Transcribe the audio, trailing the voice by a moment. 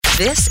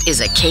This is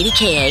a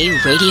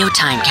KDKA radio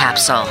time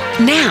capsule.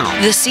 Now,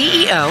 the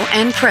CEO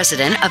and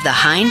president of the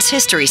Heinz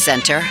History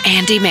Center,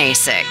 Andy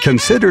Masich.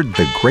 Considered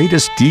the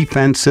greatest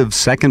defensive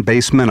second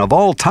baseman of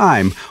all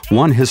time,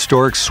 one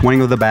historic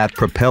swing of the bat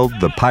propelled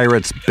the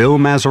Pirates' Bill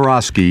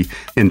Mazeroski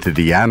into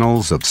the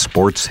annals of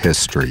sports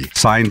history.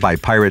 Signed by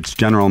Pirates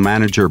general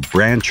manager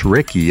Branch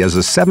Rickey as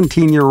a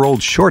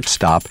 17-year-old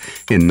shortstop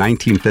in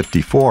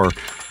 1954,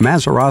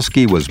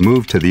 Mazeroski was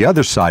moved to the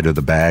other side of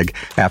the bag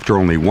after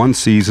only one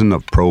season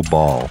of pro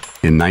ball.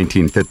 In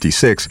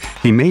 1956,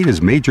 he made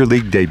his major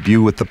league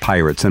debut with the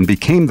Pirates and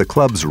became the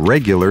club's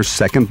regular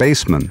second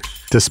baseman.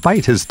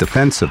 Despite his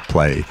defensive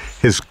play,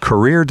 his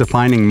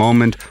career-defining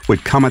moment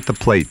would come at the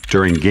plate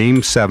during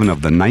Game 7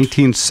 of the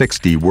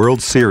 1960 World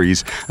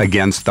Series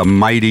against the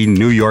mighty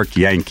New York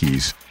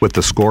Yankees. With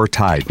the score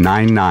tied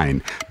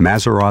 9-9,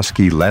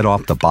 Mazeroski led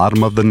off the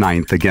bottom of the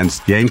ninth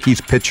against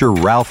Yankees pitcher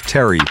Ralph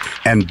Terry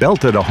and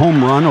belted a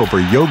home run over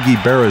Yogi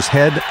Berra's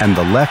head and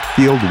the left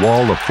field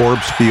wall of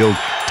Forbes Field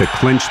to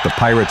clinch the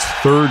Pirates'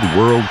 third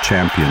World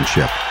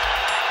Championship.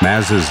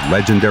 Maz's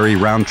legendary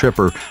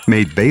round-tripper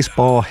made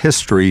baseball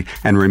history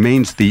and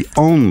remains the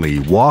only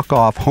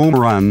walk-off home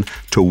run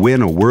to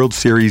win a World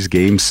Series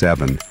Game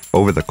 7.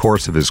 Over the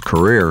course of his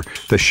career,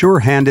 the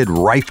sure-handed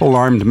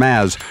rifle-armed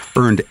Maz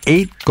earned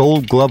 8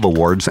 Gold Glove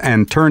awards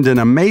and turned an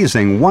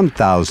amazing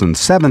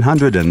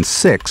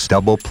 1,706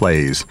 double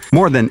plays,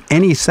 more than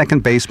any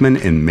second baseman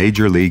in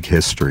Major League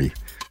history.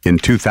 In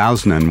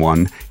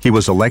 2001, he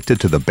was elected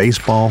to the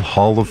Baseball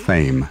Hall of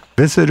Fame.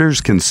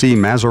 Visitors can see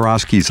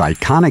Mazeroski's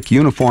iconic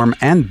uniform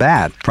and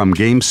bat from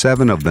Game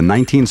 7 of the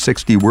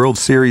 1960 World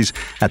Series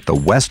at the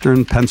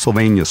Western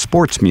Pennsylvania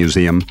Sports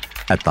Museum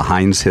at the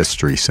Heinz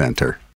History Center.